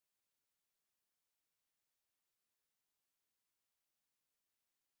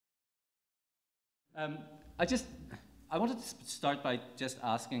Um, I just, I wanted to start by just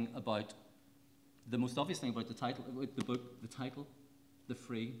asking about the most obvious thing about the title, about the book, the title, The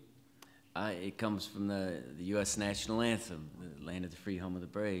Free. It comes from the U.S. national anthem, "The Land of the Free, Home of the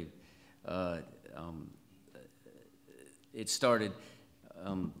Brave." It started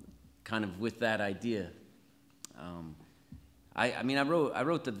kind of with that idea. I mean, I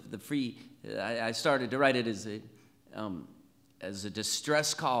wrote the free. I started to write it as a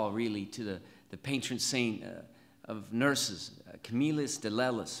distress call, really, to the patron saint of nurses, Camillus de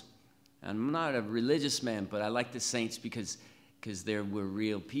Lellis. I'm not a religious man, but I like the saints because there were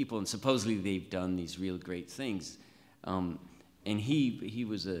real people, and supposedly they've done these real great things. And he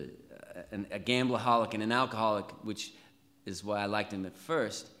was a gambleaholic and an alcoholic, which is why I liked him at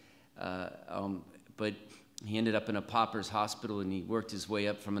first. But he ended up in a pauper's hospital, and he worked his way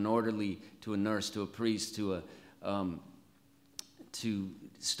up from an orderly to a nurse to a priest to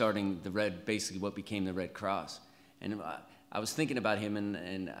starting basically what became the Red Cross. And I was thinking about him,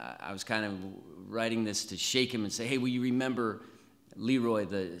 and I was kind of writing this to shake him and say, hey, will you remember Leroy,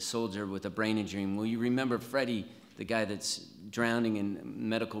 the soldier with a brain injury? Will you remember Freddie, the guy that's drowning in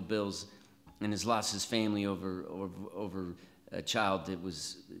medical bills and has lost his family over a child that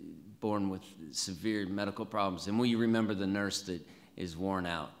was born with severe medical problems? And will you remember the nurse that is worn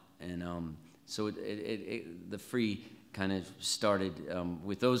out? And so the free kind of started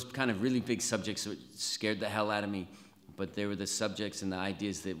with those kind of really big subjects that scared the hell out of me. But they were the subjects and the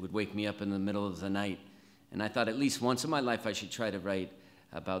ideas that would wake me up in the middle of the night. And I thought at least once in my life I should try to write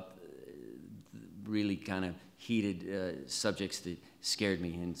about really kind of heated subjects that scared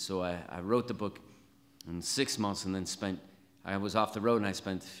me. And so I wrote the book in 6 months, and then I was off the road, and I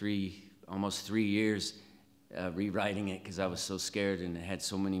spent almost 3 years rewriting it because I was so scared and it had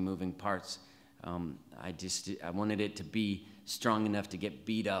so many moving parts. I wanted it to be strong enough to get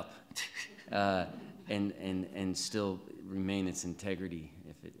beat up and still remain its integrity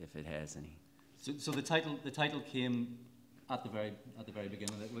if it has any. So the title came at the very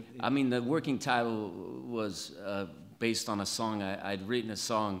beginning. I mean, the working title was based on a song. I'd written a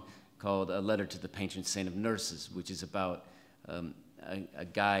song called "A Letter to the Patron Saint of Nurses," which is about a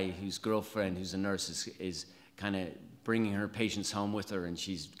guy whose girlfriend, who's a nurse, is kind of bringing her patients home with her, and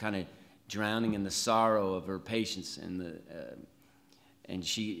she's kind of drowning in the sorrow of her patients, and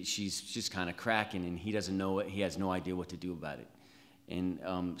she's just kind of cracking, and he doesn't know it. He has no idea what to do about it. And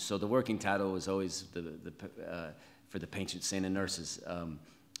so the working title was always for the patron saint of nurses,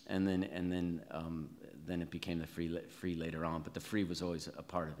 and then it became the free later on. But the free was always a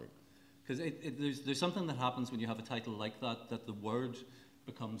part of it. Because there's something that happens when you have a title like that the word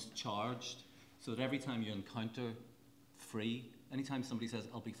becomes charged, so that every time you encounter free, anytime somebody says,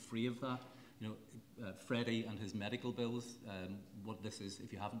 I'll be free of that, Freddie and his medical bills, what this is,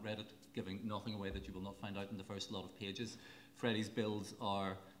 if you haven't read it, giving nothing away that you will not find out in the first lot of pages. Freddie's bills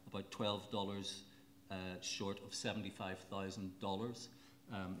are about $12 short of $75,000,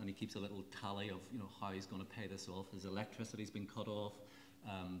 and he keeps a little tally of how he's going to pay this off. His electricity's been cut off.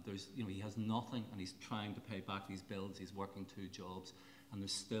 He has nothing, and he's trying to pay back these bills. He's working 2 jobs, and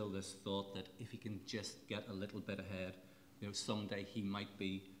there's still this thought that if he can just get a little bit ahead, someday he might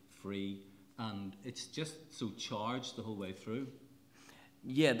be free. And it's just so charged the whole way through.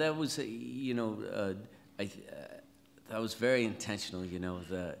 Yeah, that was that was very intentional.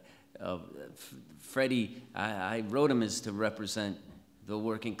 Freddie, I wrote him as to represent the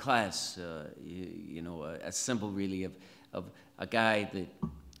working class. A symbol really of a guy that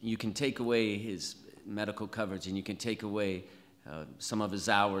you can take away his medical coverage, and you can take away some of his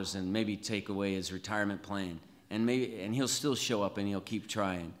hours, and maybe take away his retirement plan, and he'll still show up and he'll keep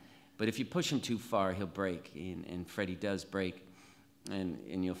trying. But if you push him too far, he'll break, and Freddie does break,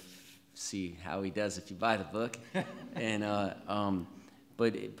 and you'll see how he does if you buy the book. And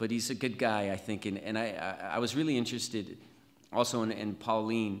but he's a good guy, I think, and I was really interested also in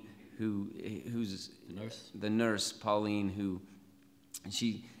Pauline, who's the nurse Pauline, who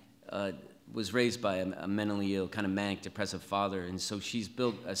she was raised by a mentally ill, kind of manic depressive father, and so she's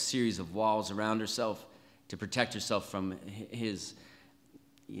built a series of walls around herself to protect herself from his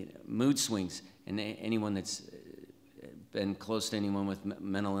mood swings. And anyone that's been close to anyone with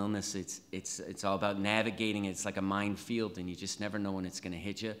mental illness, it's all about navigating it. It's like a minefield, and you just never know when it's going to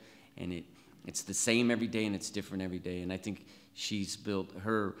hit you. And it's the same every day, and it's different every day. And I think she's built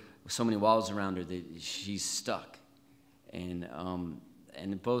so many walls around her that she's stuck. And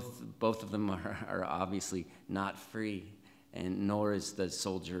both of them are obviously not free, and nor is the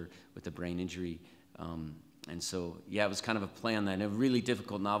soldier with the brain injury. And so, yeah, it was kind of a play on that, and a really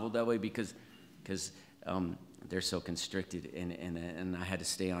difficult novel that way because they're so constricted, and I had to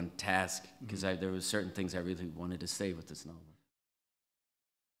stay on task because there were certain things I really wanted to say with this novel.